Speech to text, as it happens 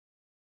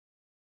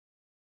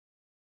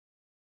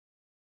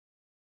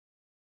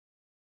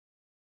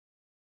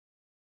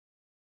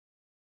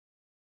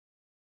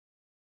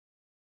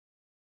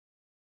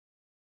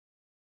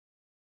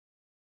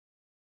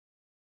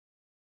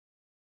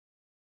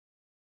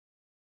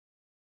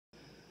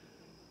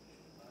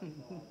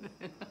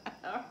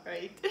All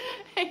right.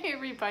 Hey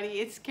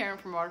everybody, it's Karen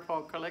from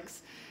Waterfall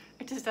Acrylics.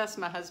 I just asked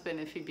my husband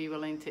if he'd be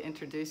willing to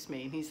introduce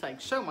me, and he's like,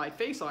 show my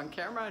face on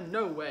camera?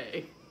 No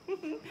way.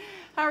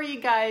 How are you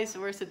guys?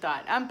 Where's the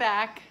dot? I'm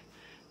back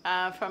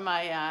from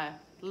my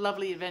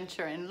lovely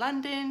adventure in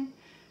London.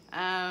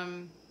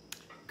 Going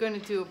to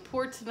do a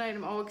pour tonight.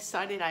 I'm all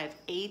excited. I have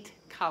 8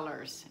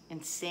 colors.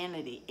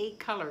 Insanity. 8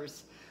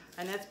 colors.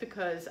 And that's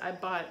because I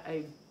bought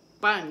a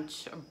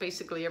bunch of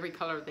basically every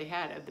color they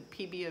had of the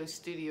PBO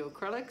Studio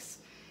Acrylics,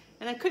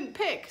 and I couldn't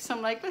pick, so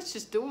I'm like, let's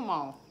just do them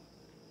all.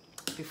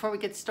 Before we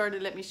get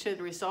started, let me show you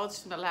the results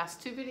from the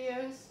last 2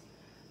 videos.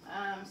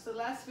 So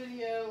last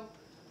video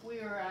we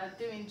were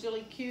doing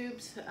Jelly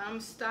Cubes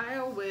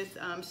style with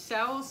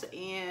cells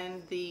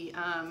and the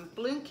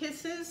balloon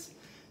kisses.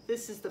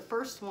 This is the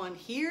first one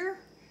here.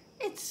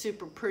 It's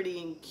super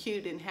pretty and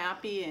cute and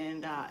happy,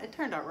 and it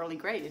turned out really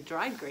great. It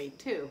dried great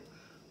too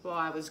while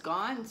I was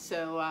gone,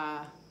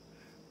 so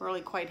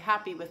really quite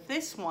happy with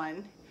this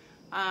one.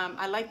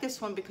 I like this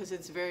one because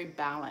it's very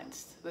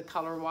balanced, the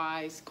color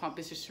wise,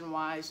 composition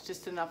wise,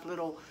 just enough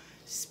little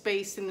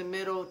space in the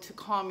middle to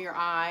calm your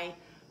eye.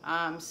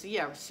 So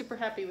yeah, we're super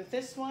happy with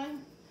this one.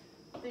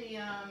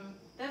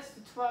 That's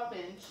the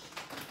 12-inch.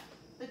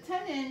 The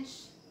 10-inch,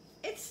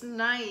 it's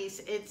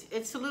nice.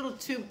 It's a little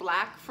too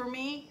black for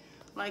me,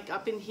 like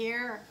up in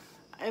here.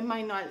 It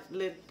might not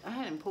live, I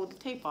hadn't pulled the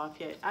tape off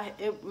yet.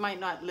 It might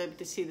not live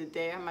to see the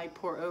day. I might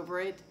pour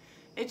over it.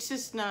 It's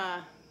just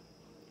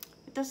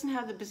it doesn't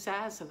have the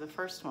pizzazz of the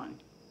first one.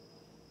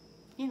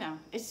 You know,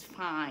 it's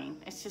fine.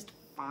 It's just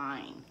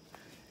fine.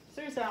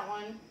 So there's that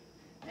one.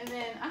 And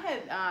then I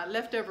had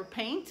leftover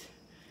paint,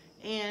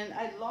 and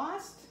I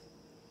lost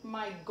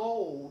my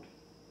gold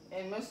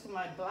and most of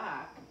my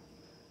black.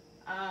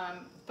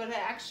 But I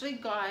actually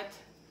got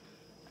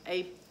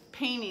a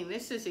painting.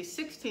 This is a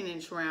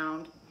 16-inch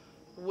round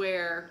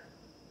where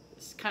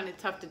it's kind of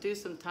tough to do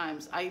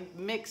sometimes. I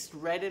mixed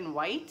red and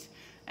white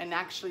and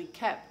actually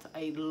kept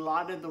a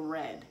lot of the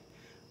red,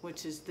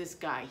 which is this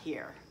guy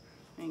here.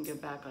 And go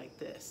back like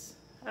this.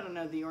 I don't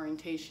know the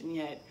orientation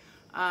yet,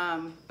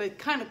 but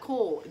kind of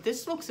cool.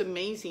 This looks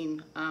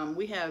amazing.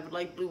 We have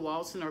light blue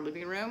walls in our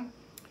living room,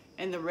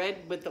 and the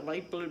red with the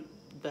light blue,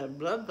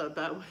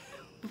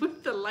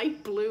 with the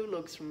light blue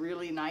looks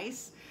really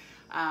nice.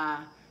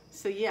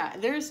 So yeah,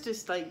 there's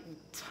just like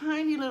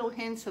tiny little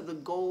hints of the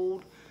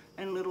gold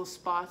and little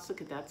spots.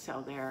 Look at that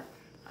cell there.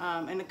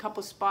 And a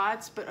couple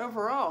spots, but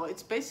overall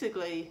it's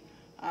basically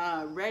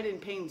red and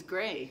Payne's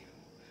gray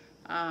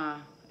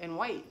and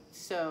white.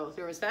 So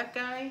there was that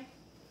guy,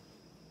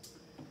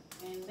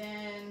 and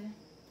then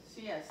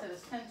so yeah, so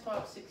it's 10,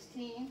 12,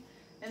 16,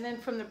 and then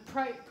from the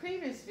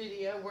previous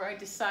video where I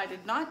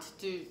decided not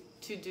to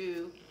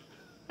do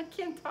I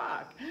can't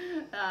talk,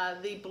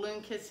 the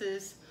balloon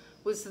kisses,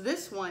 was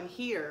this one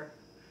here.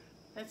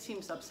 That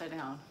seems upside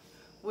down,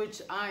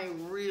 which I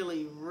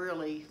really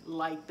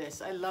like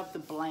this. I love the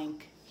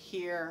blank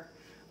here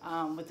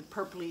with the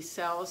purpley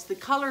cells. The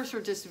colors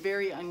are just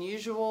very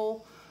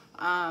unusual,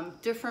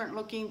 different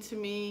looking to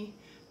me.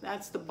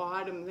 That's the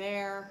bottom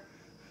there.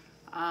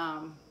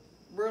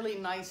 Really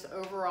nice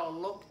overall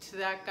look to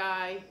that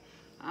guy.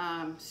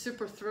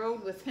 Super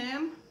thrilled with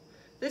him.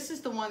 This is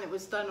the one that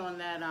was done on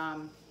that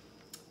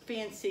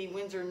fancy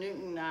Winsor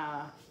Newton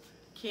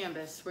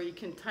canvas where you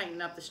can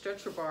tighten up the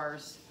stretcher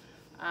bars.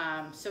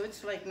 So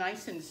it's like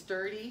nice and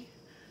sturdy.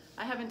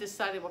 I haven't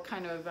decided what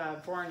kind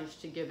of varnish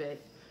to give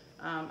it.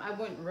 I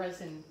wouldn't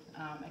resin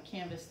a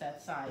canvas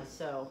that size,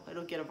 so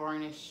it'll get a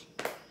varnish.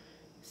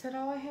 Is that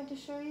all I had to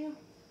show you?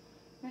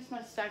 There's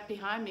my stack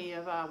behind me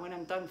of when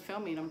I'm done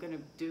filming. I'm gonna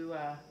do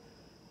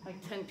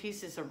like 10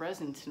 pieces of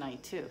resin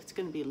tonight too. It's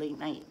gonna be a late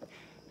night.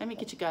 Let me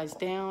get you guys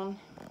down.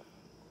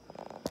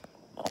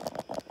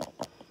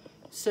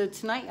 So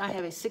tonight I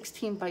have a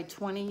 16 by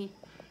 20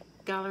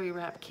 gallery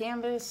wrap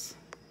canvas.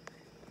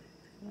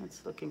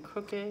 That's looking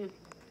crooked.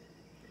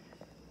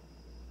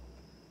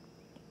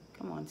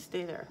 Come on,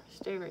 stay there.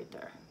 Stay right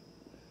there.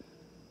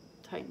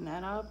 Tighten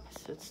that up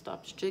so it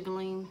stops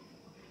jiggling.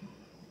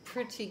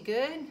 Pretty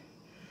good.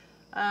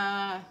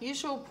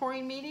 Usual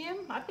pouring medium.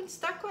 I've been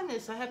stuck on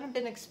this. I haven't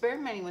been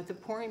experimenting with the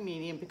pouring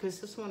medium because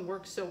this one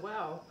works so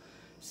well.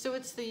 So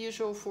it's the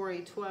usual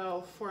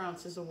 4A12, 4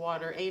 ounces of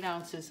water, 8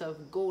 ounces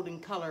of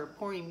golden color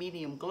pouring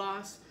medium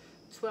gloss,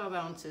 12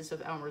 ounces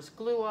of Elmer's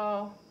glue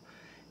all,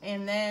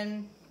 and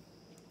then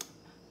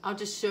I'll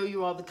just show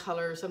you all the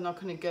colors. I'm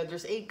not going to go.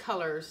 There's 8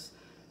 colors.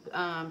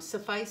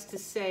 Suffice to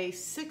say,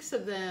 6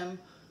 of them,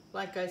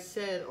 like I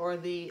said, are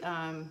the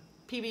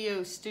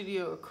PBO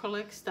Studio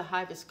Acrylics, the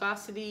high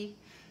viscosity.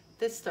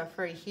 This stuff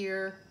right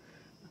here,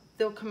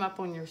 they'll come up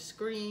on your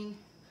screen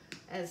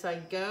as I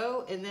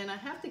go. And then I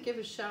have to give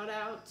a shout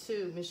out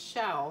to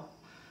Michelle.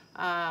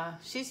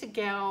 She's a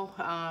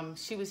gal,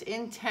 she was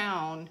in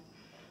town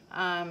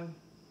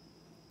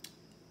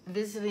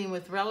visiting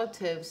with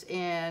relatives,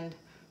 and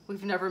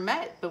we've never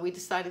met, but we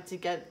decided to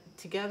get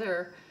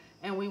together,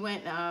 and we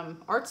went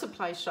art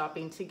supply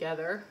shopping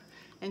together,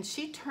 and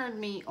she turned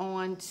me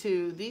on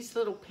to these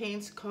little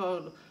paints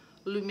called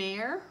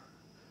Lumiere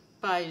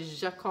by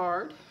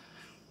Jacquard.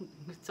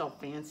 It's all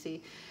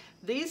fancy.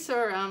 These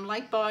are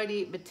light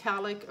body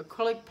metallic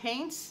acrylic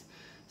paints.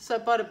 So I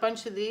bought a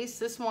bunch of these.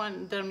 This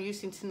one that I'm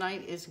using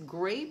tonight is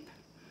grape.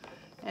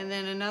 And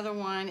then another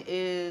one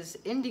is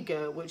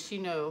indigo, which you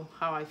know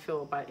how I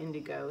feel about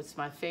indigo. It's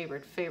my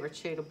favorite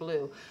shade of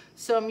blue.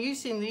 So I'm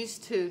using these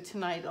two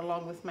tonight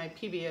along with my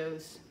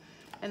PBOs.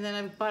 And then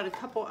I bought a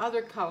couple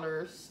other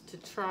colors to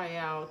try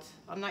out.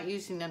 I'm not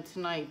using them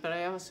tonight, but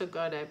I also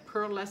got a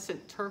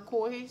pearlescent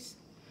turquoise.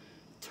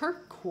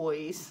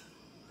 Turquoise.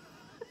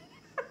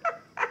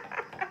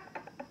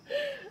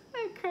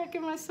 I'm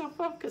cracking myself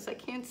up because I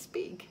can't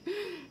speak.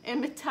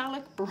 And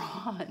metallic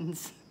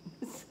bronze.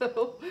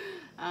 So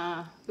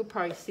you'll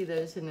probably see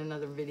those in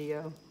another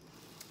video.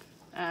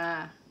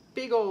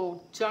 Big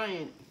old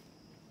giant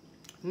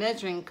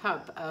measuring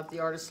cup of the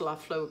Artist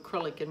Loft Flow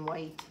acrylic in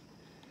white.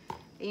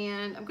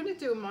 And I'm going to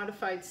do a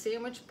modified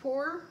sandwich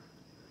pour.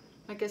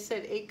 Like I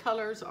said, 8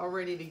 colors all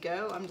ready to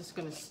go. I'm just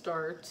going to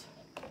start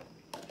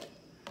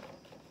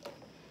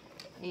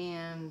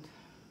and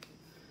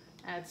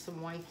add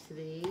some white to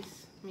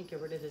these. Let me get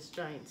rid of this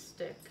giant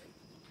stick.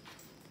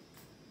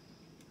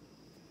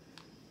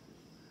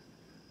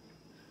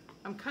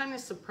 I'm kind of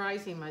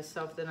surprising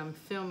myself that I'm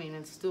filming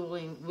and still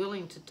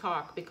willing to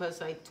talk,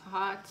 because I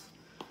taught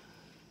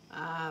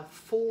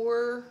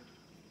 4,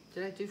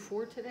 did I do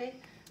 4 today?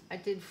 I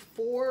did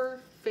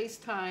 4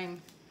 FaceTime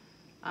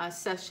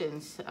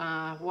sessions,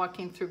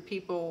 walking through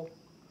people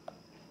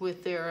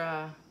with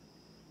their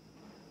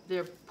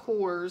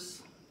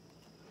pours.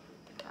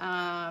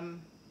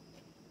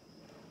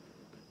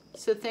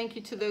 So thank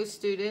you to those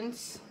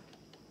students.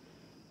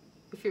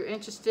 If you're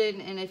interested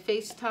in a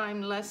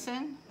FaceTime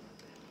lesson,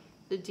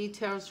 the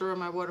details are on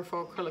my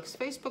Waterfall Acrylics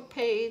Facebook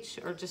page,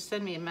 or just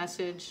send me a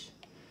message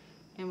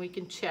and we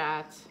can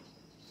chat.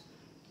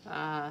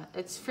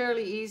 It's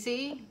fairly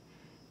easy.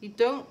 You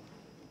don't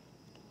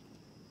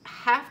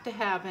have to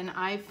have an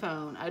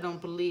iPhone, I don't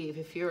believe,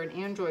 if you're an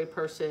Android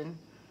person.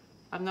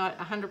 I'm not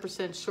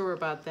 100% sure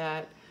about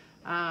that.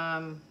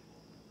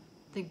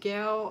 The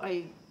gal,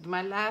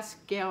 my last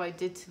gal I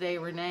did today,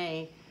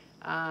 Renee,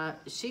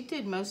 she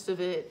did most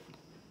of it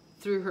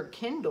through her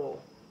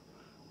Kindle,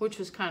 which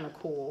was kind of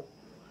cool.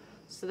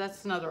 So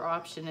that's another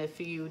option. If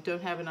you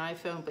don't have an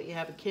iPhone but you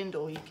have a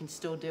Kindle, you can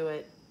still do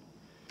it.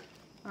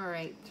 All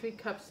right, 3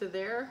 cups of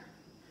there.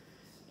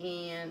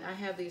 And I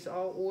have these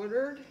all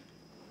ordered.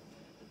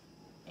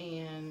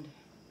 And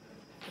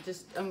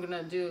I'm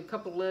gonna do a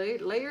couple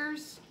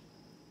layers,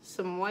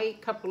 some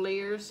white, couple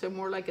layers, so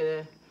more like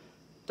a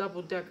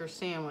double-decker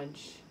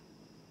sandwich.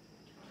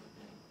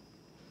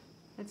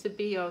 It's a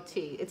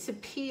BLT. It's a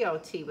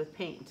PLT with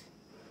paint.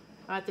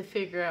 I have to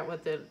figure out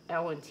what the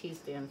L and T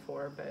stand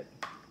for, but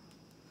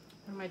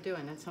what am I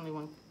doing? That's only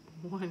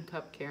one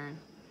cup, Karen.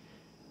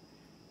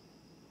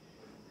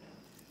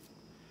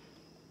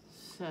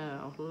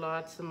 So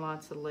lots and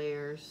lots of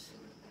layers.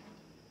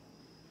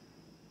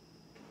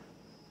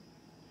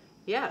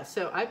 Yeah,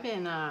 so I've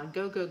been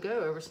go, go,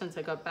 go ever since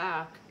I got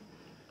back,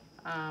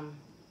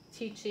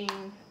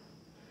 teaching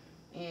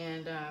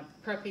and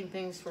prepping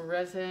things for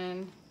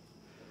resin,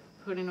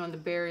 putting on the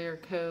barrier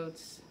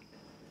coats,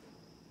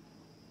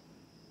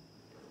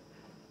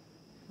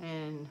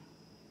 and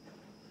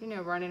you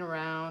know, running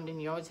around,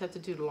 and you always have to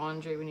do the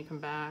laundry when you come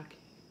back,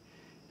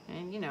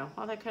 and you know,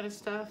 all that kind of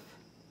stuff.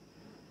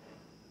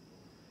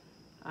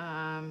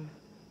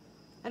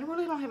 I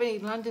really don't have any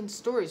London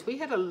stories. We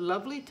had a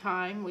lovely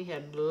time. We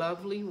had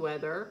lovely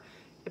weather.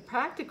 It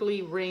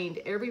practically rained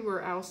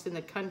everywhere else in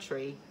the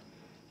country,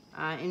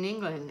 in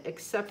England,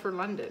 except for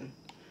London.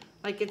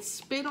 Like, it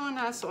spit on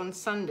us on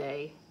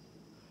Sunday.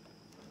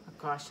 Oh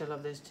gosh, I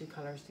love those 2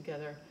 colors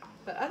together.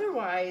 But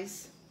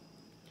otherwise,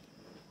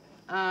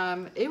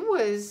 it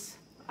was,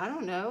 I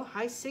don't know,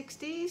 high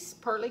 60s,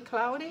 partly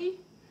cloudy.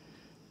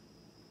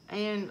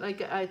 And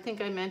like I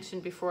think I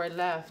mentioned before I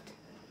left,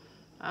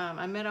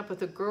 I met up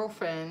with a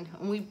girlfriend,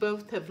 and we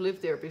both have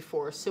lived there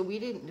before, so we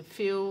didn't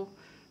feel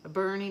a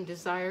burning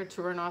desire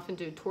to run off and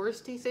do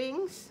touristy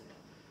things.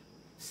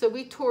 So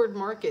we toured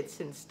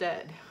markets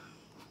instead.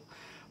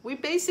 We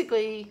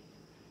basically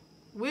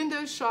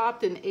window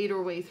shopped and ate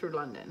our way through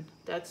London.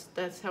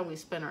 That's how we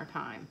spent our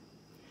time.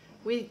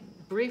 We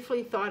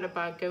briefly thought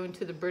about going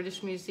to the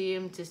British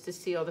Museum just to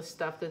see all the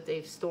stuff that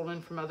they've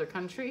stolen from other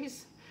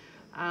countries.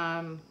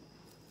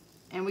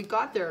 And we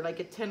got there like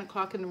at 10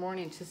 o'clock in the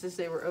morning, just as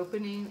they were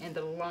opening, and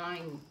the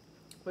line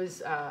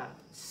was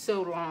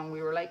so long.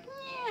 We were like,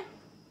 yeah,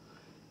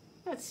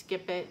 let's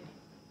skip it.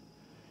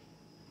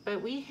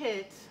 But we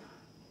hit,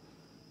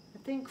 I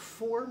think,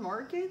 4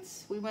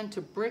 markets. We went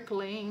to Brick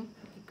Lane.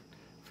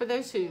 For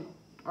those who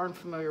aren't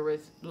familiar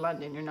with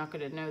London, you're not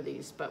going to know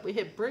these, but we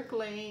hit Brick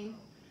Lane,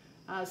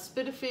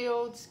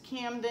 Spitalfields,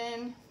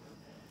 Camden,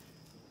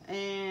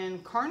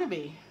 and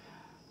Carnaby.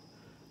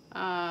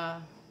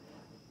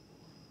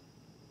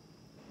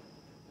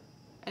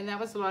 And that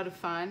was a lot of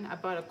fun. I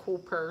bought a cool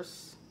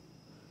purse.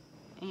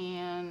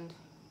 And,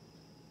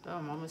 oh,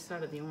 I'm almost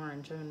out of the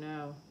orange. Oh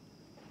no.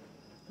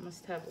 I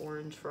must have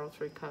orange for all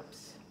 3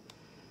 cups.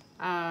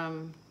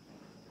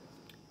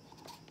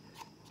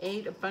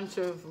 ate a bunch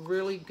of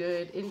really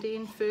good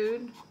Indian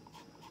food.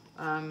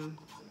 I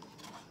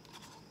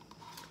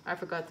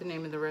forgot the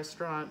name of the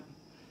restaurant.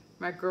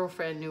 My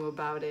girlfriend knew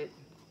about it.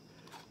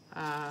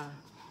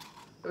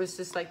 It was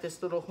just like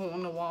this little hole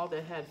in the wall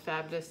that had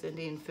fabulous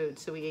Indian food.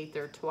 So we ate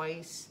there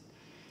twice.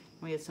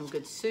 We had some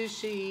good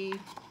sushi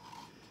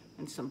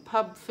and some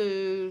pub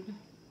food.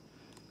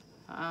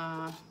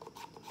 Yeah.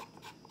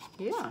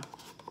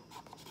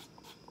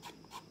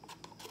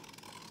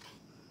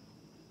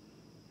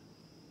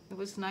 It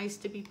was nice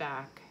to be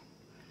back,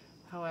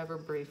 however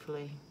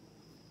briefly.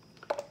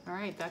 All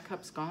right, that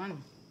cup's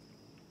gone.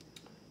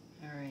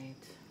 All right,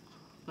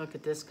 look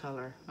at this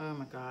color. Oh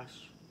my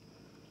gosh.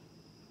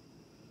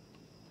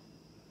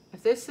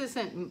 If this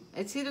isn't,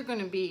 it's either going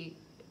to be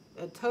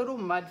a total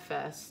mud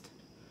fest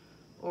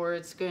or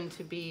it's going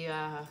to be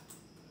a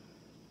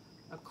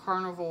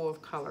carnival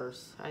of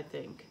colors, I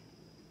think.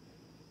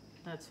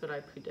 That's what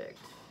I predict.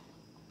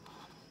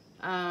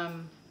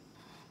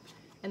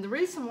 And the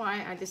reason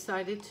why I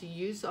decided to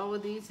use all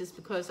of these is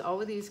because all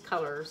of these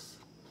colors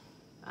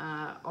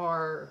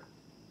are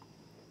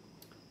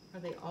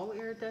they all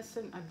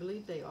iridescent? I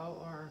believe they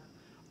all are.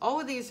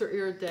 All of these are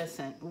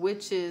iridescent,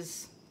 which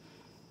is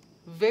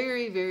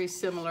very, very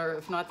similar,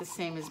 if not the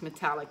same as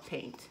metallic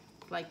paint.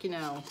 Like, you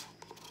know,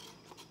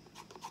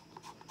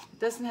 it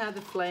doesn't have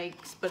the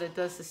flakes, but it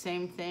does the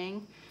same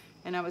thing.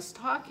 And I was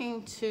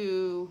talking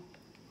to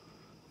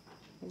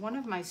one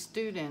of my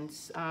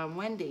students,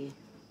 Wendy.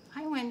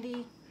 Hi,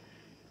 Wendy.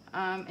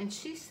 And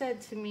she said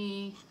to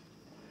me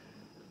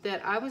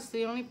that I was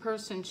the only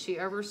person she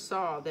ever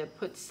saw that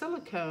put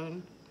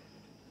silicone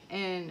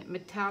in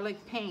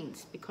metallic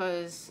paints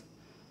because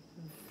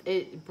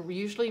it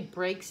usually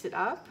breaks it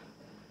up.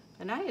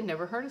 And I had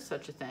never heard of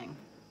such a thing.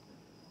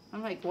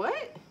 I'm like,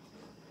 what?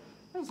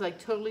 I was like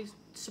totally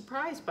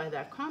surprised by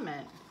that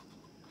comment.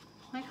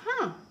 Like,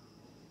 huh.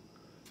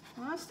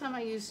 The last time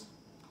I used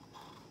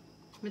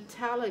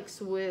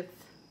metallics with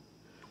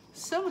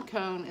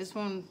silicone is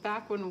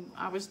back when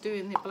I was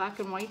doing the black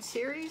and white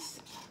series.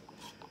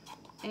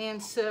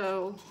 And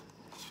so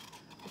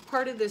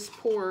part of this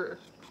pour,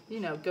 you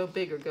know, go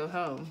big or go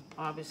home,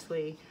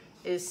 obviously,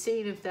 is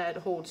seeing if that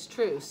holds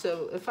true.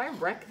 So if I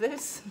wreck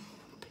this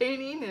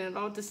painting and it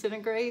all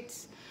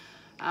disintegrates,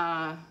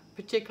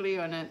 particularly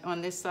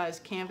on this size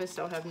canvas,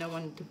 I'll have no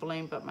one to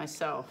blame but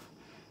myself.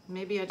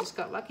 Maybe I just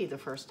got lucky the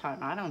first time,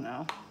 I don't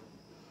know.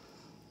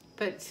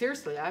 But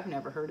seriously, I've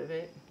never heard of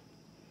it.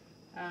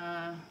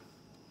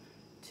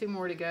 2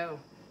 more to go.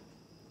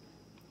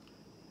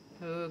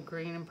 Oh,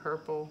 green and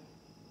purple.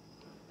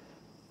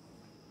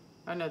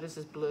 Oh no, this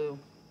is blue.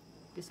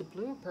 Is it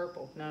blue or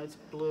purple? No, it's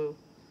blue.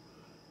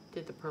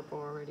 Did the purple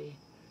already.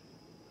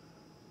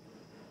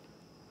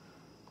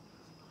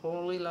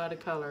 Holy lot of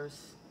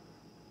colors.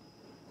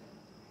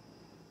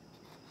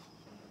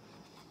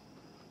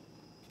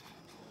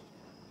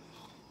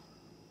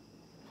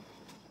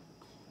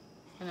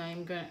 And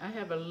I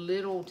have a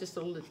little, just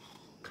a little,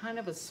 kind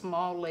of a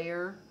small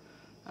layer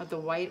of the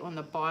white on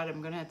the bottom.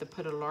 I'm gonna have to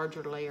put a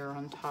larger layer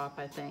on top,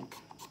 I think,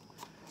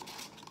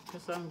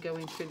 because I'm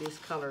going through these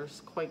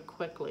colors quite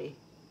quickly.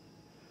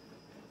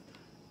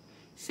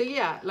 So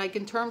yeah, like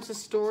in terms of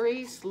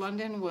stories,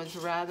 London was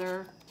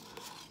rather,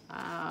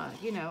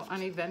 you know,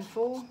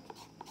 uneventful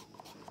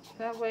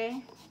that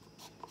way.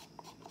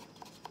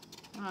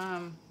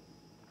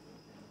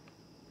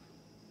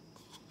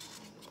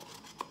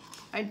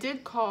 I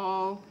did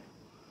call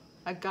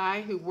a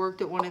guy who worked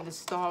at one of the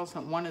stalls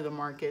at one of the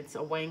markets a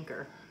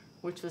wanker,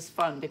 which was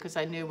fun because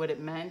I knew what it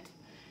meant.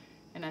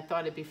 And I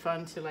thought it'd be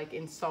fun to like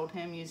insult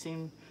him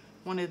using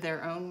one of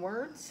their own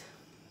words.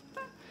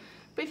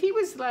 But he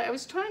was like, I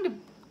was trying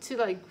to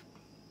like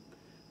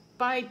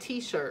buy a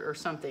t-shirt or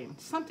something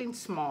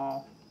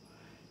small.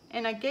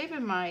 And I gave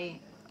him my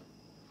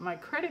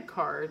credit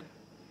card,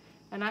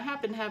 and I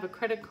happen to have a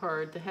credit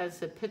card that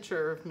has a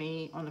picture of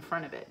me on the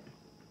front of it.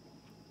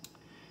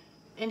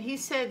 And he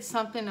said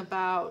something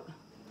about,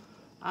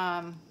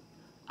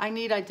 I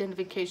need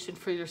identification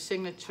for your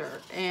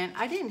signature. And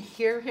I didn't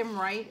hear him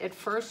right at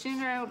first, you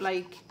know,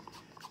 like,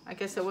 I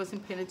guess I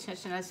wasn't paying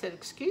attention. I said,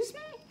 excuse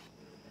me?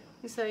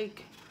 He's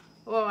like,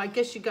 well, I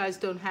guess you guys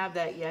don't have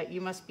that yet.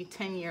 You must be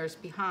 10 years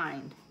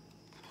behind.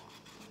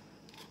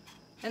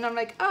 And I'm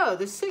like, oh,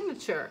 the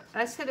signature.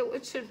 I said,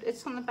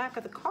 it's on the back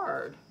of the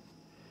card.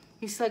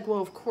 He's like,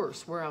 well, of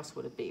course, where else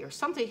would it be? Or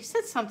something, he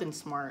said something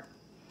smart.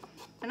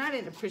 And I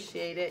didn't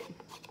appreciate it.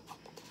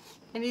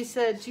 And he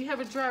said, do you have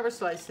a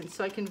driver's license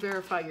so I can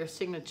verify your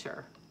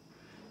signature?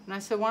 And I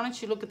said, why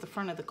don't you look at the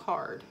front of the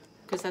card?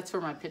 Because that's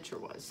where my picture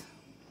was.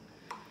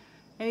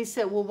 And he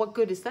said, well, what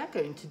good is that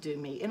going to do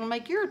me? And I'm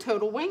like, you're a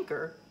total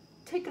wanker.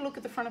 Take a look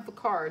at the front of the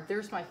card.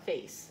 There's my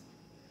face.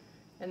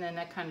 And then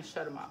that kind of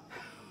shut him up.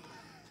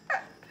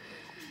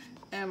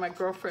 And my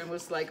girlfriend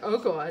was like, oh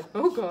God,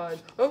 oh God,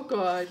 oh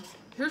God.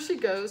 Here she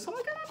goes. Oh my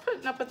God, I'm not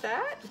putting up with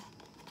that.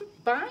 I'm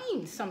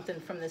buying something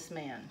from this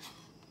man.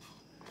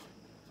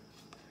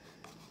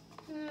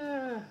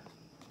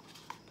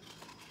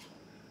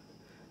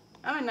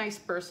 I'm a nice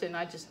person.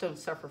 I just don't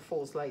suffer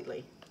fools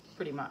lightly,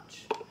 pretty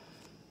much.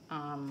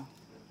 I'm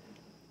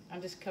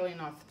just killing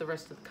off the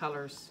rest of the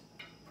colors.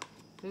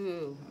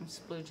 Ooh, I'm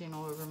splooging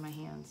all over my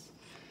hands.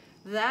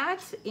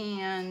 That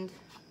and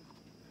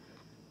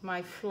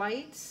my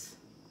flights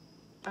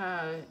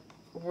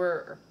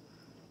were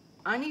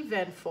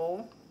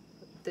uneventful.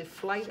 The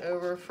flight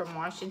over from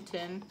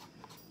Washington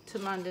to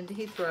London to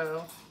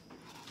Heathrow,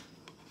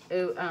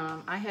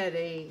 I had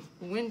a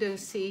window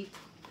seat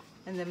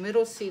and the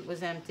middle seat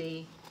was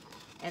empty,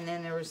 and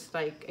then there was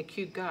like a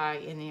cute guy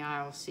in the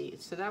aisle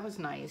seat, so that was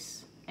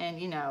nice. And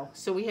you know,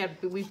 so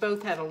we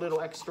both had a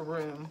little extra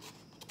room.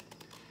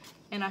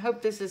 And I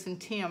hope this isn't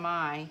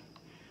TMI.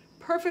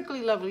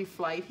 Perfectly lovely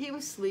flight. He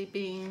was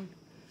sleeping.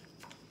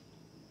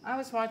 I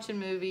was watching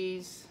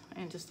movies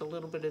and just a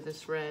little bit of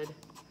this red.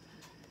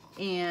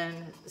 And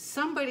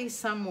somebody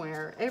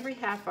somewhere, every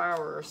half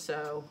hour or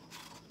so,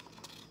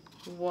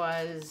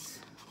 was,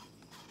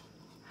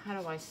 how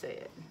do I say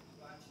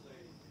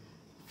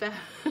it?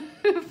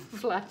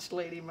 Flash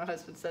lady, my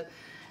husband said.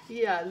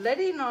 Yeah,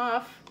 letting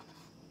off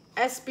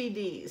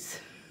SBDs.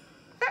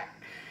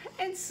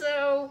 And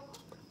so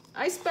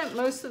I spent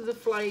most of the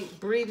flight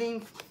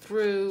breathing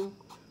through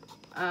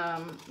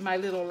my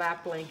little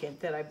lap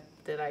blanket that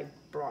I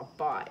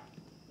bought.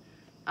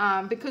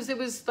 Because it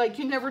was like,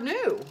 you never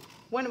knew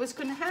when it was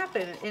going to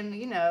happen. And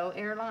you know,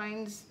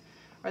 airlines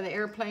or the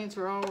airplanes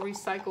were all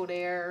recycled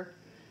air,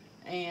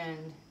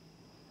 and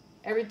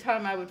every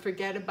time I would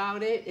forget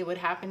about it, it would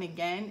happen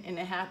again, and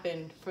it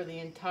happened for the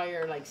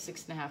entire like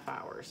 6.5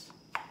 hours.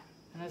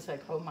 And I was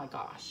like, oh my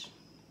gosh.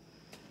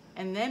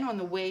 And then on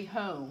the way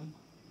home,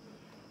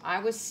 I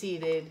was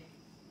seated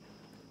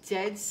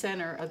dead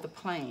center of the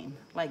plane,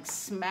 like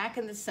smack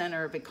in the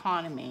center of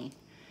economy,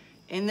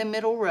 in the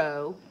middle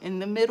row, in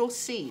the middle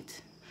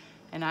seat.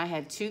 And I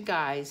had two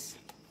guys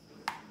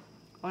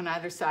on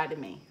either side of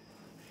me.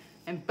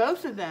 And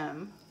both of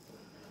them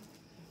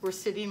were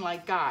sitting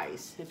like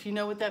guys. If you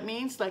know what that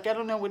means, like, I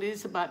don't know what it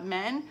is about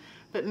men,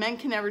 but men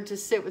can never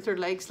just sit with their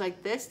legs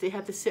like this. They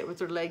have to sit with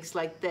their legs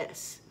like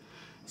this.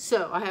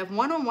 So I have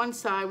one on one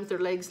side with their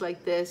legs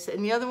like this,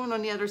 and the other one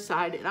on the other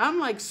side, and I'm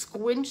like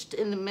squinched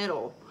in the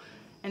middle.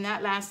 And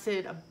that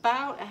lasted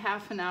about a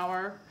half an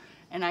hour.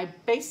 And I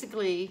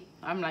basically,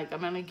 I'm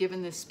only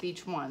giving this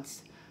speech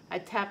once. I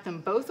tapped them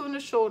both on the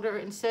shoulder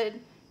and said,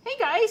 hey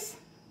guys,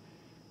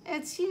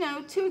 it's, you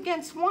know, 2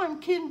 against 1.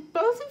 Can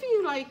both of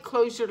you like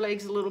close your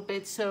legs a little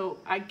bit so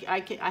I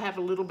have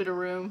a little bit of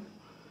room?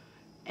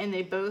 And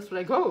they both were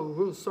like,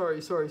 oh,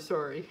 sorry.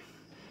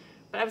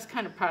 But I was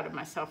kind of proud of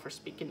myself for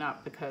speaking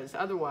up, because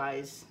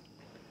otherwise,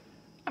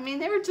 I mean,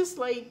 they were just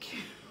like,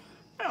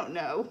 I don't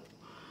know.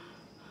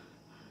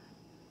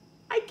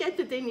 I get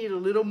that they need a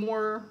little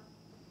more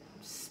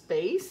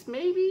space,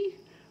 maybe,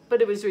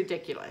 but it was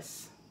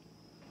ridiculous.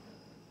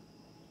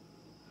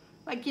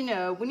 Like, you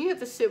know, when you have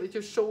to sit with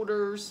your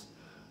shoulders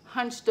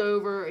hunched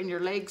over and your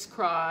legs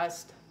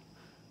crossed,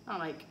 I'm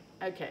like,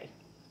 okay,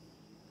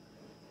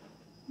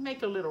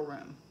 make a little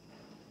room.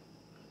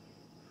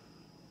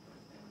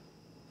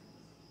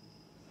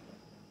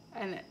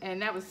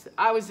 And that was,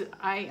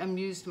 I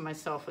amused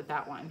myself with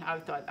that one. I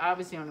thought, I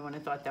was the only one who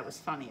thought that was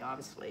funny,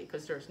 obviously,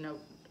 because there's no,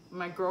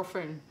 my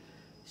girlfriend,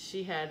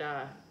 she had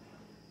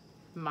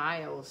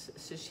miles,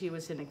 so she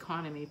was in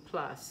economy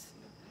plus.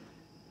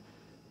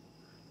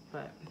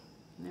 But,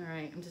 all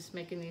right, I'm just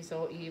making these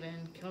all even,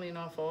 killing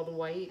off all the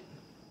white.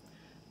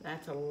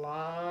 That's a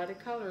lot of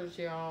colors,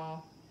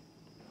 y'all.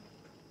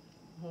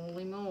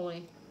 Holy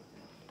moly.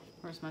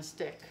 Where's my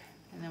stick?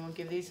 And then we'll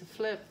give these a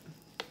flip.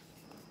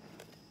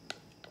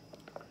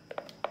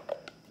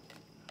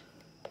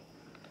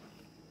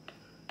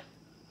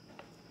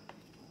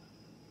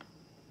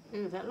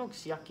 Ooh, that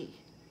looks yucky.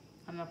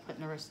 I'm not putting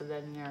the rest of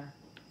that in there.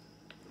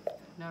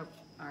 Nope.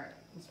 All right,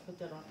 let's put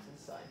that off to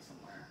the side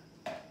somewhere.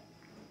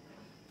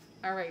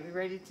 All right, we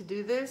ready to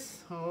do this?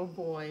 Oh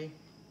boy.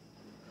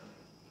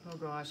 Oh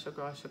gosh, oh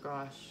gosh, oh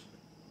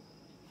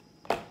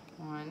gosh.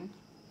 1,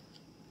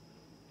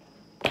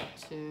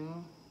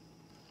 2,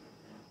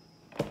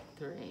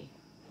 3.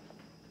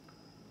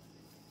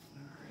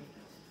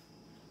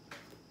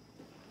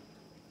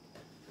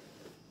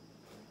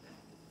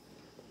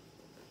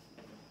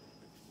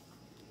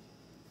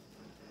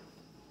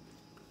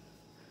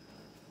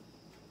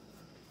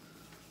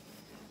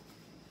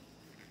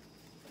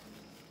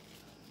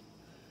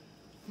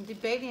 I'm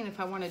debating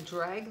if I want to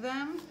drag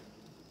them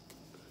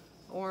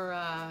or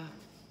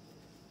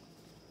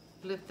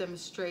lift them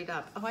straight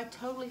up. Oh, I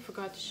totally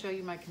forgot to show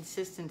you my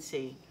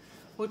consistency,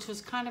 which was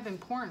kind of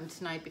important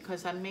tonight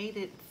because I made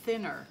it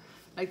thinner.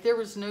 Like, there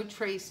was no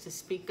trace to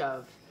speak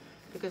of,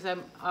 because I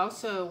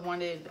also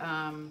wanted,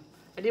 I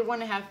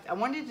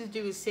wanted to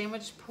do a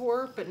sandwich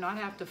pour, but not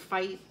have to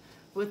fight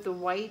with the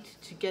white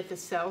to get the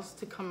cells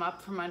to come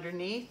up from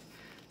underneath.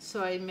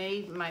 So I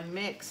made my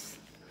mix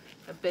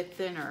a bit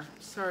thinner.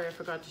 Sorry, I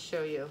forgot to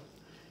show you.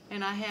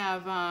 And I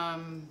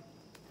have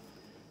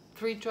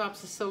 3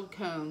 drops of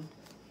silicone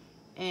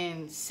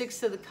and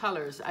 6 of the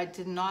colors. I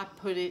did not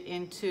put it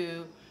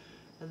into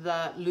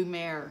the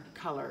Lumiere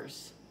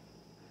colors.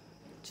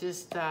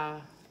 Just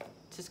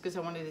just because I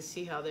wanted to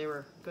see how they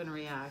were going to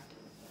react.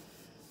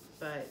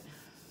 But,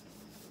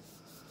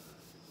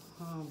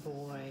 oh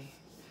boy.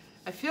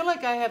 I feel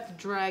like I have to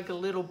drag a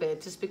little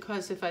bit, just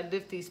because if I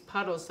lift these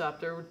puddles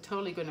up, they're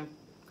totally going to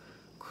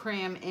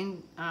cram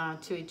in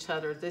to each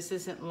other. This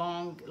isn't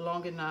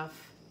long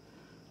enough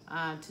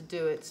to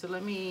do it. So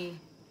let me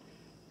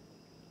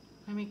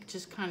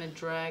just kind of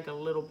drag a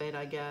little bit,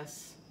 I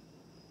guess.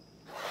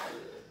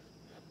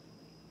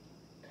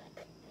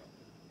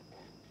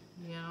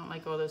 Yeah, I don't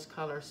like all those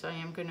colors, so I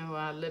am going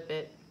to lip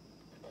it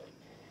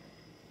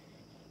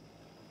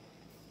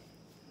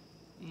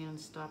and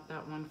stop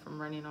that one from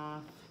running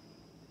off.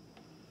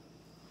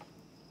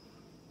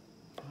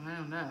 I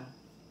don't know.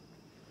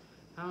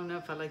 I don't know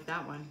if I like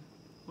that one.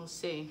 We'll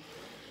see.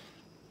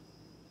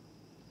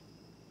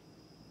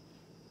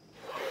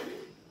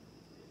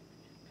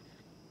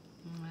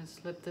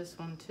 Let's lip this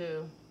one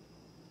too.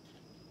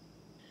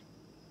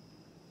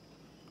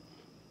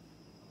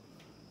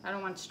 I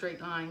don't want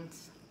straight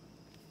lines.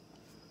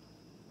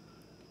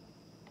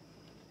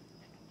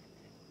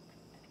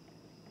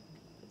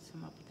 Put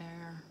some up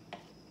there.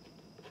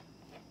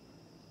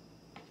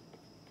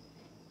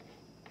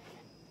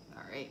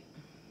 All right.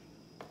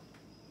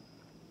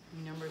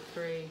 Number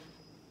 3.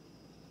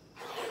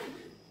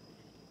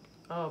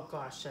 Oh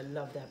gosh, I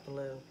love that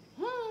blue.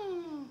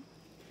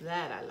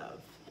 That I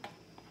love.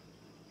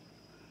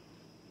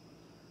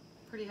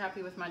 Pretty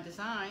happy with my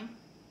design.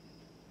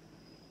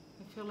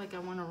 I feel like I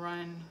want to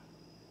run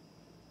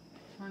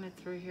it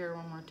through here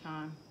one more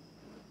time.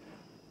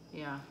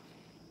 Yeah.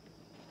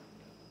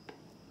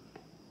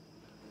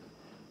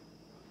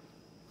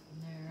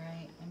 All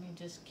right, let me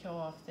just kill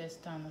off this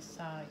down the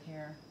side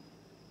here.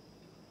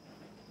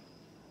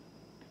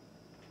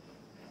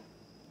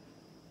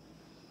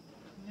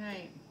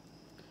 Right,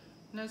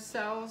 no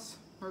cells,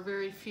 or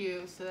very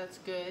few, so that's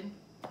good.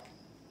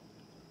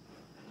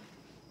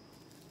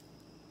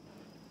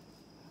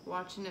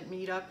 Watching it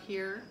meet up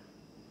here.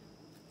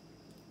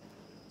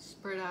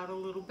 Spread out a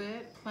little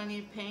bit, plenty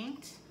of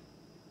paint.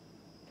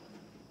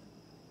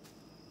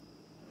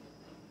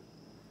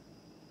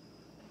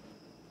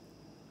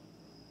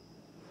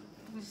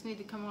 I just need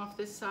to come off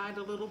this side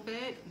a little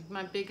bit.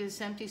 My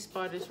biggest empty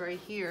spot is right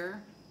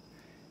here.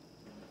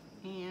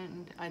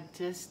 And I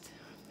just,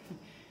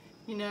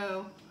 you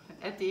know,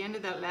 at the end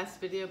of that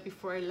last video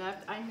before I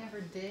left, I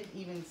never did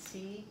even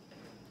see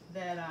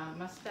that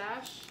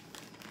mustache.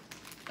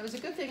 It was a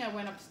good thing I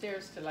went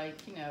upstairs to,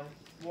 like, you know,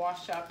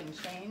 wash up and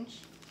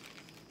change.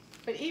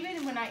 But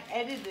even when I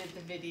edited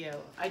the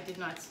video, I did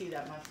not see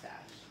that mustache.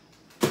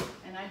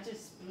 And I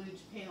just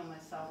splooged paint on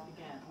myself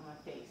again, on my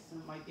face,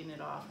 and wiping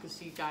it off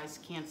because you guys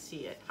can't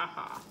see it.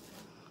 Haha.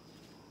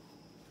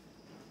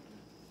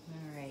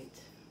 All right.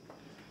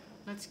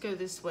 Let's go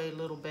this way a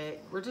little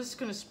bit. We're just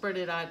going to spread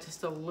it out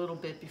just a little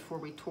bit before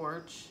we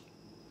torch.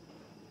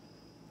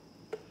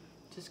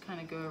 Just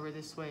kind of go over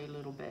this way a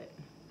little bit.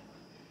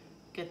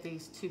 Get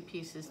these two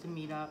pieces to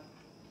meet up,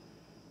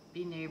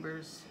 be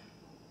neighbors.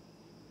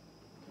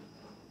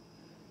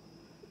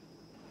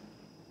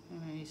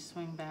 And maybe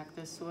swing back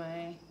this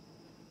way.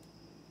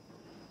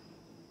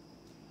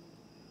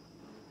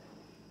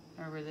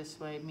 Over this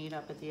way, meet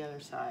up at the other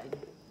side.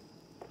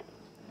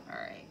 All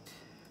right.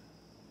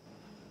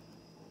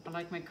 I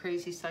like my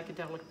crazy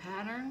psychedelic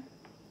pattern.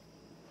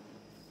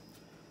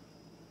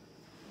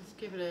 Let's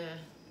give it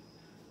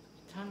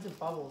tons of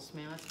bubbles,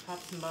 man. Let's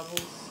pop some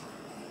bubbles.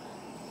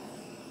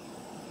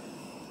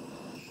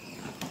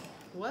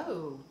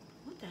 Whoa,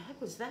 what the heck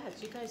was that?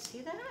 Did you guys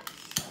see that?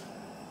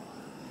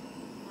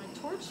 My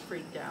torch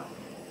freaked out.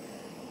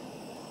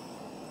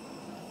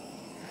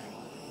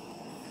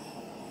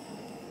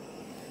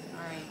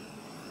 All right.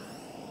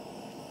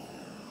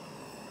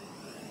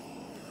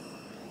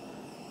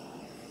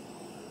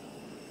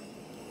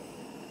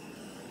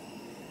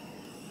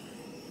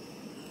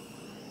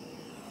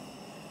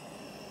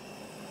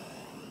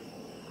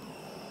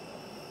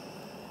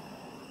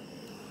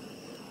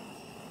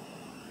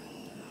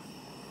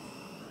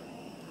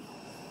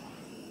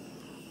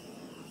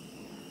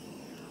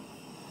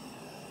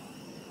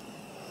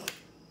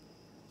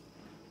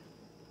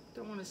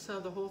 Don't want to sew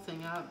the whole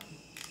thing up.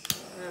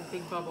 There's a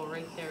big bubble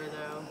right there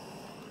though,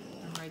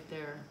 and right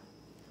there.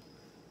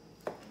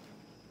 All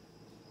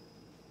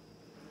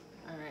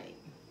right,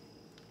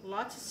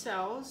 lots of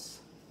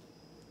cells.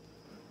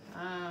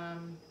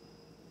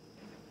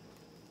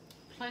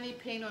 Plenty of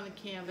paint on the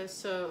canvas,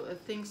 so if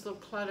things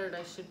look cluttered,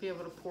 I should be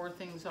able to pour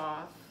things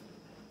off.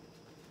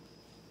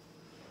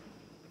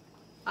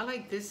 I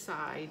like this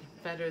side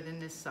better than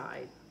this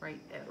side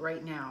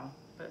right now,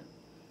 but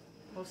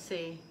we'll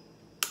see.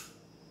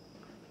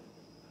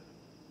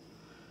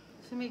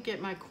 Let me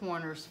get my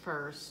corners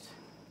first.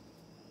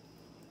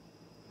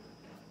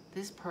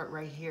 This part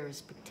right here is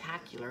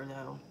spectacular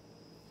though.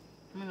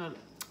 I'm gonna,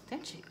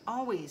 didn't she?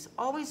 Always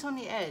on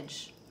the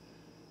edge.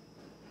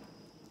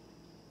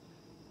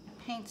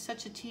 Paint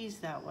such a tease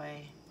that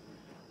way.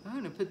 I'm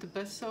gonna put the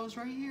best cells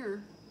right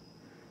here.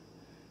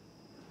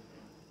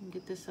 And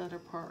get this other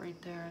part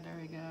right there, there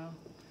we go.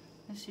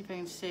 Let's see if I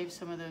can save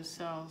some of those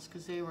cells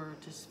because they were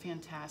just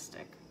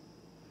fantastic.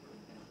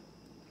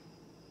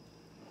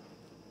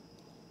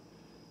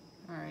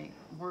 All right,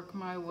 work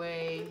my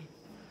way.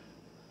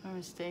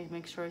 I'm gonna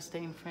make sure I stay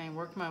in frame.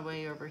 Work my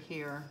way over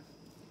here.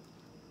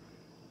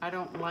 I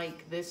don't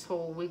like this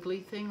whole wiggly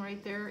thing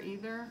right there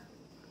either.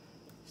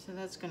 So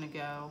that's gonna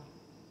go.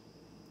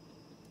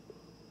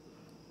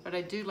 But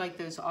I do like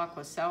those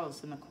aqua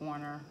cells in the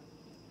corner.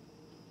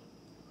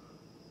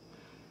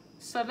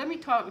 So let me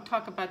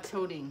talk about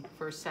tilting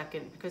for a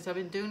second, because I've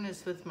been doing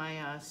this with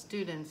my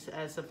students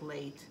as of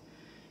late.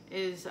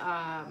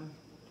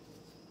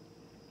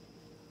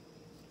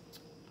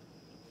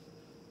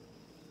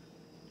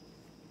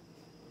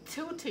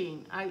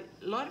 Tilting, a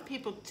lot of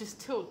people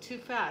just tilt too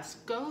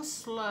fast. Go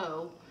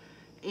slow,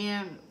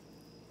 and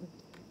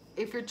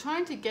if you're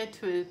trying to get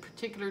to a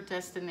particular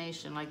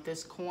destination like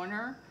this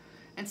corner,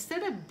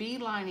 instead of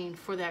beelining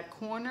for that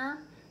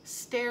corner,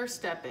 stair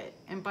step it.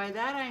 And by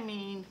that I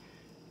mean,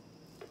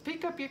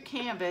 pick up your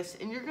canvas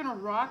and you're gonna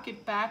rock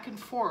it back and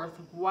forth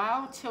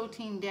while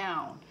tilting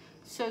down.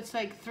 So it's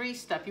like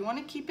 3-step. You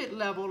wanna keep it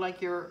level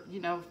like you're, you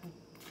know,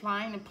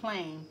 flying a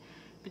plane,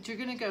 but you're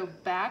gonna go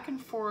back and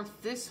forth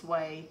this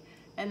way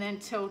and then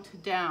tilt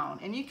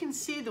down. And you can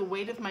see the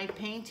weight of my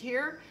paint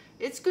here,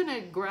 it's gonna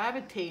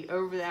gravitate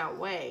over that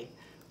way.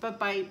 But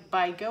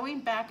by going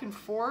back and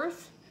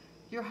forth,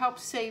 you'll help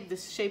save the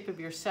shape of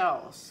your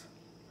cells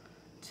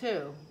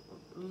too.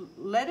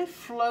 Let it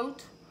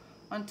float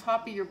on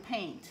top of your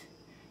paint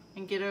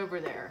and get over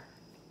there.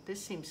 This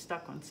seems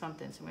stuck on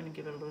something, so I'm gonna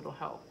give it a little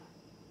help.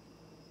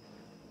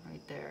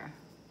 Right there.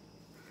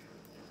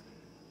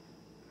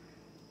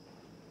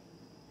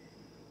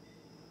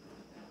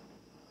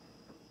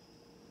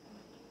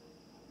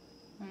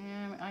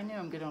 I knew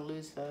I'm gonna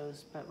lose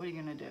those, but what are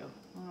you gonna do?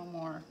 A little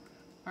more.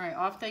 All right,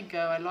 off they go.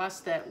 I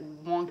lost that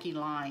wonky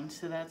line,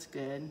 so that's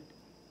good.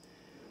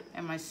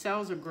 And my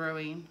cells are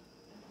growing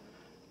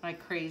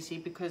like crazy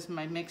because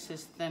my mix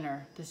is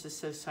thinner. This is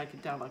so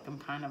psychedelic, I'm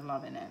kind of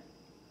loving it.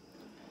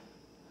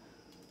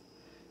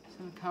 So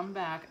I'm gonna come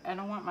back. I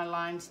don't want my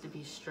lines to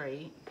be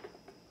straight.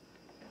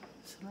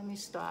 So let me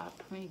stop.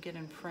 Let me get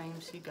in frame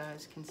so you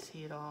guys can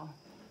see it all.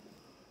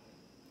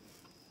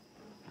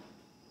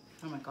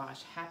 Oh my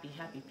gosh, happy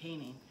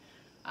painting.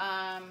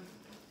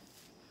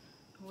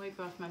 Wipe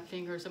off my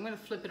fingers. I'm gonna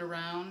flip it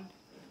around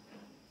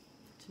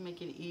to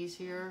make it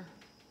easier.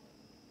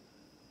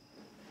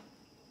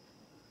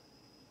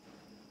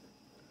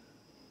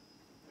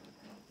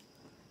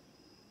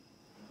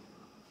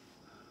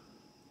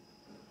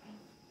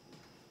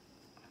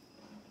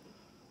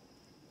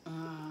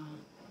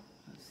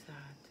 What's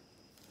that?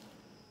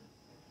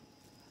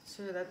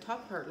 So that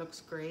top part looks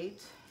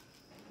great.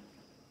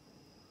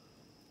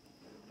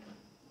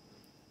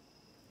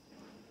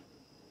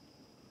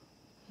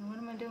 And what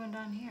am I doing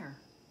down here?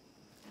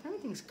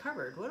 Everything's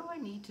covered. What do I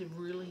need to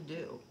really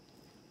do?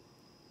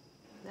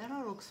 That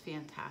all looks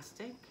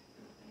fantastic.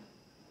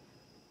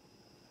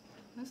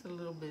 That's a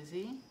little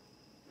busy.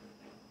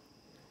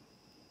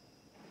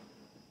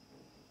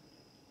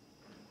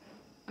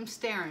 I'm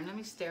staring. Let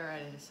me stare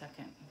at it a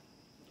second.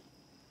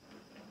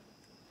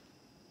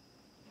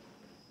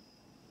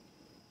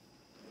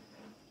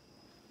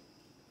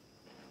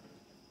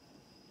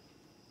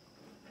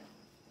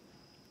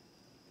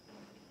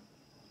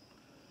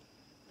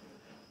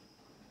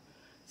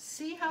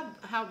 See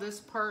how this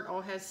part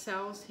all has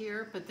cells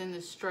here, but then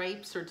the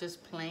stripes are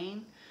just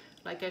plain?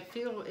 Like, I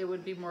feel it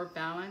would be more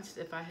balanced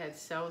if I had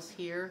cells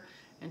here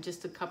and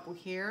just a couple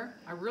here.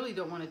 I really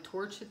don't want to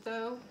torch it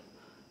though.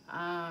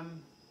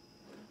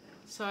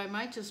 So I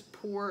might just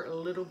pour a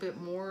little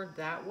bit more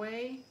that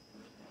way,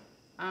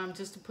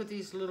 just to put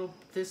these little,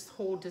 this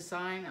whole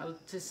design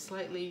just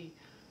slightly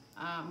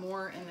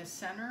more in the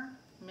center,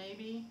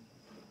 maybe.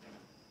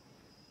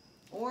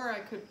 Or I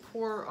could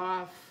pour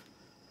off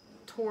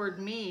toward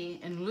me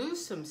and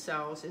lose some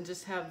cells and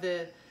just have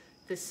the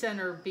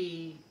center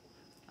be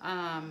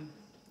a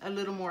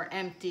little more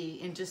empty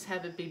and just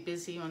have it be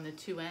busy on the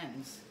two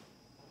ends.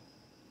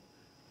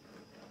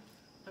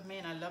 But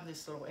man, I love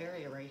this little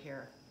area right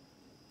here.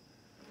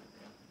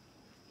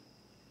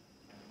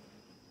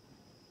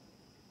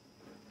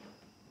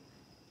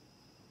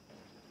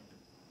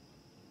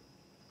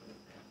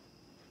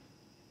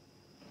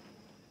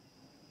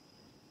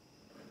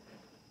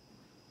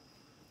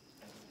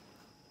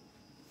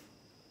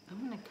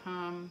 I'm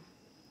gonna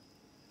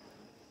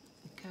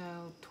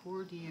go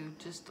toward you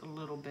just a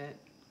little bit.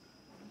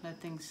 Let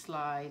things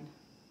slide.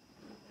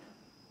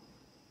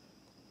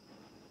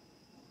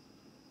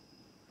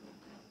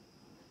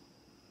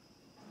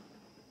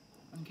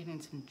 I'm getting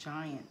some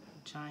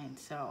giant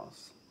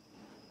cells.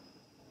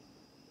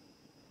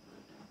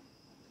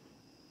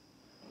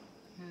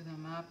 Move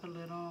them up a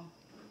little.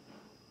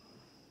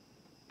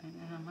 And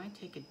then I might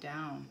take it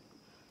down.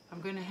 I'm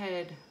gonna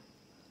head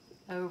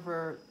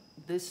over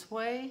this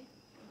way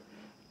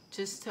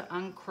just to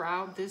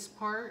uncrowd this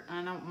part.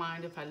 I don't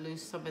mind if I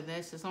lose some of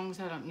this, as long as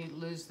I don't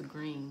lose the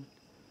green.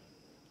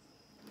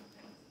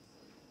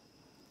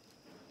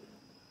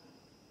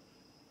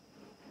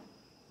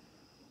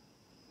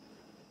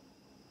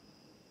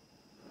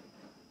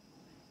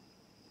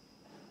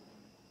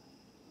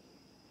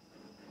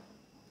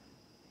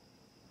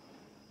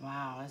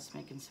 Wow, it's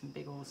making some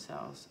big old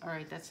cells. All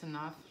right, that's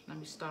enough. Let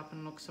me stop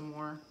and look some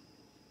more.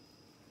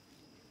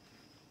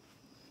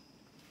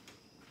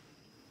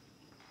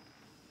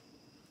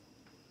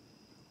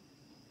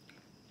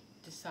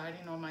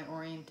 Deciding on my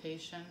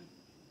orientation.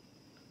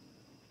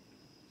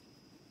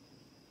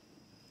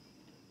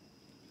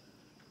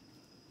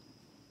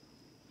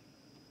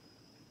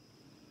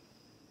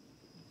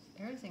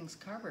 Everything's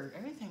covered.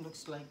 Everything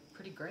looks like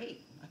pretty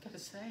great, I gotta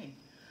say.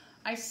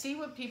 I see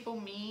what people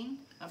mean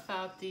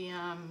about the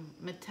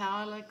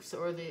metallics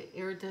or the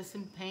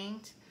iridescent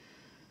paint.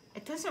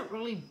 It doesn't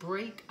really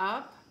break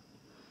up,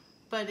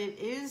 but it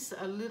is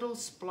a little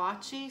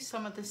splotchy,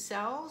 some of the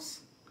cells.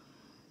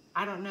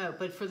 I don't know,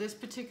 but for this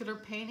particular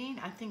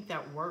painting, I think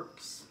that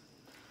works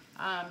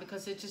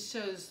because it just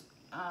shows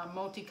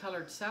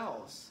multicolored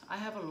cells. I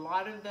have a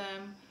lot of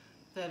them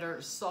that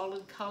are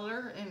solid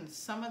color, and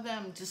some of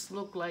them just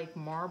look like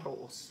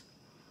marbles.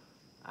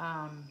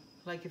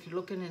 Like if you're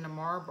looking in a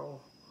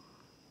marble.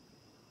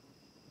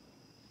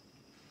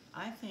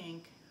 I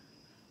think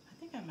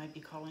I might be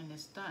calling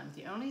this done.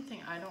 The only thing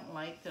I don't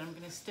like that I'm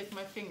gonna stick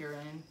my finger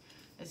in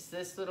is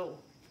this little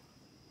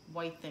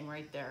white thing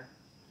right there.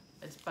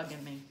 It's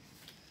bugging me.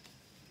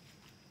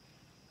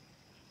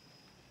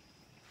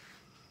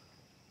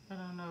 I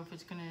don't know if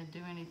it's gonna do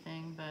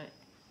anything, but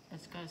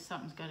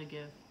something's gotta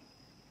give.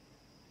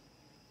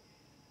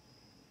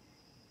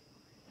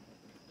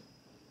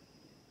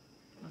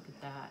 Look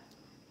at that.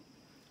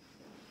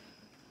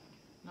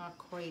 Not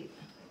quite.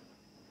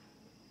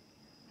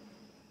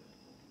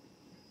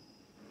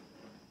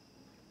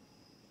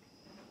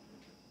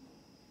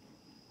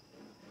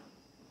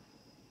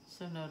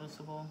 So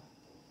noticeable.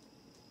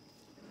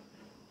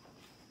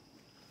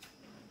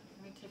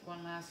 Let me take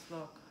one last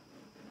look.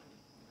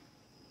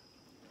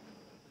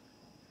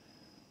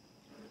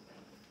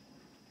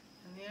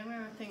 And the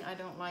other thing I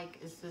don't like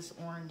is this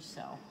orange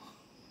cell.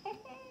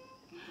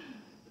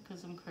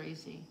 Because I'm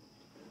crazy.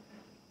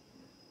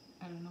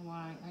 I don't know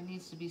why. It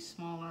needs to be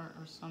smaller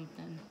or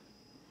something.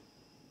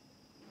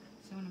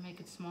 So I'm gonna make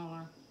it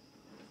smaller.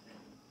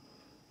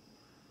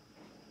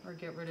 Or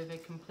get rid of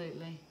it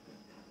completely.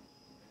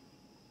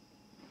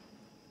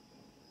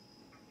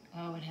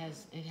 Oh, it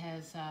has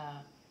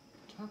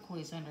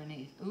turquoise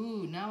underneath.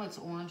 Ooh, now it's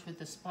orange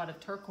with a spot of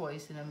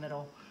turquoise in the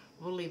middle.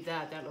 We'll leave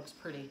that. That looks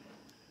pretty.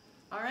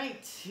 All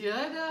right,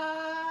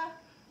 ta-da!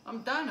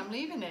 I'm done. I'm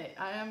leaving it.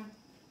 I am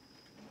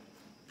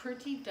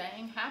pretty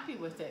dang happy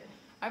with it.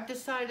 I've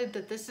decided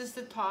that this is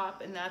the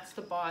top and that's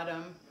the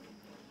bottom.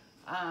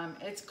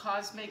 It's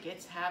cosmic.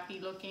 It's happy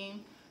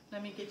looking.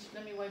 Let me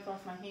wipe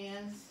off my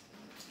hands.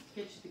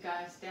 Get you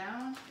guys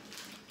down.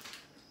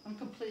 I'm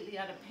completely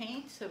out of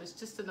paint, so it's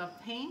just enough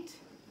paint.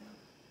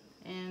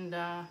 And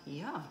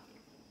yeah,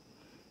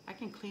 I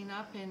can clean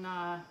up and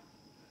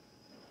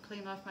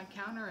clean off my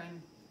counter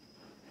and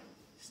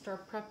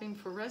start prepping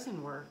for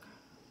resin work.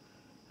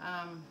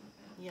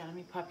 Yeah, let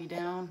me pop you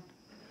down,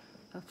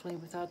 hopefully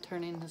without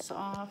turning this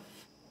off.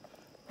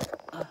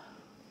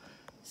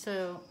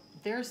 So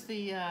there's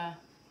the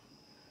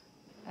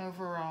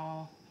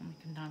overall, let me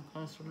come down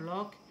closer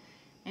look.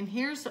 And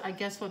here's, I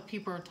guess, what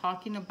people are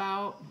talking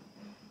about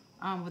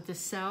with the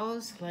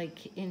cells,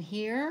 like in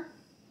here.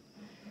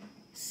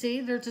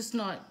 See, they're just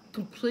not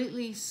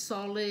completely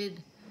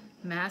solid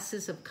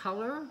masses of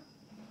color.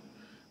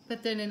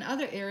 But then in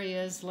other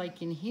areas,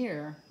 like in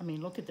here, I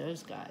mean, look at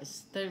those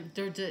guys.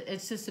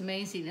 It's just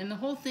amazing. And the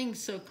whole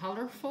thing's so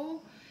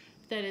colorful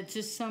that it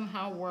just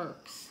somehow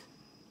works.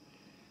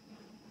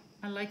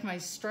 I like my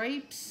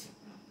stripes.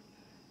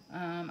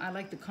 I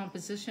like the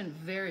composition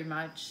very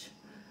much.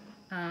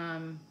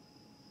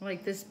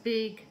 Like this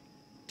big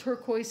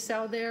turquoise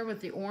cell there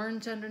with the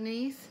orange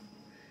underneath.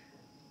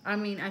 I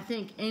mean, I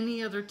think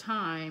any other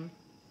time,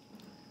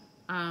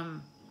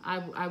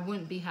 I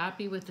wouldn't be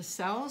happy with the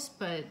cells,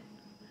 but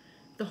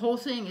the whole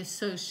thing is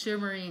so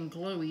shimmery and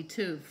glowy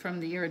too, from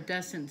the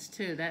iridescence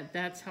too.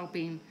 That's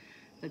helping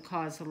the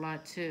cause a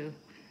lot too.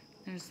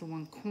 There's the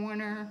one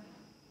corner.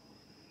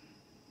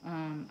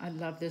 I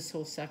love this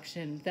whole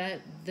section.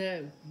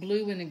 The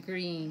blue and the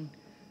green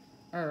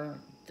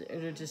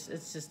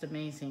it's just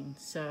amazing.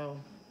 So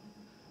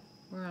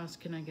where else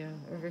can I go?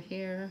 Over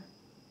here.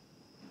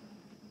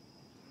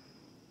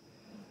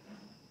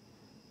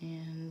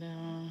 And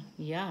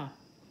yeah.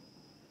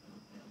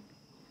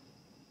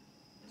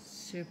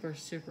 Super,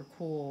 super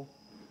cool.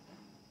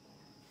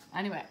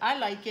 Anyway, I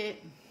like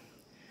it.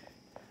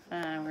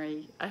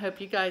 Alright, I hope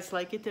you guys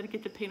like it. Did I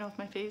get the paint off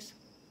my face?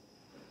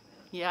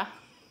 Yeah.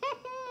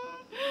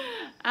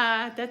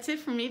 That's it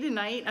for me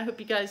tonight. I hope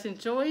you guys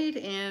enjoyed,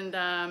 and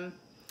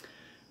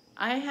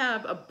I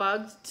have a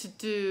bug to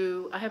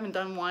do. I haven't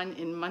done one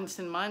in months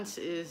and months,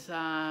 is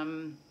a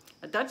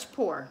Dutch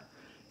pour.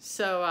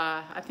 So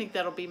I think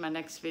that'll be my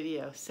next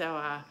video. So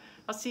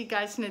I'll see you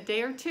guys in a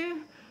day or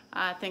two.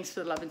 Thanks for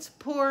the love and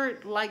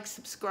support. Like,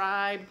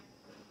 subscribe.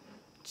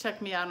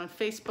 Check me out on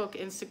Facebook,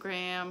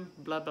 Instagram,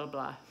 blah, blah,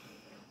 blah.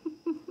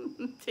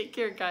 Take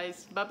care,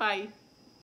 guys. Bye-bye.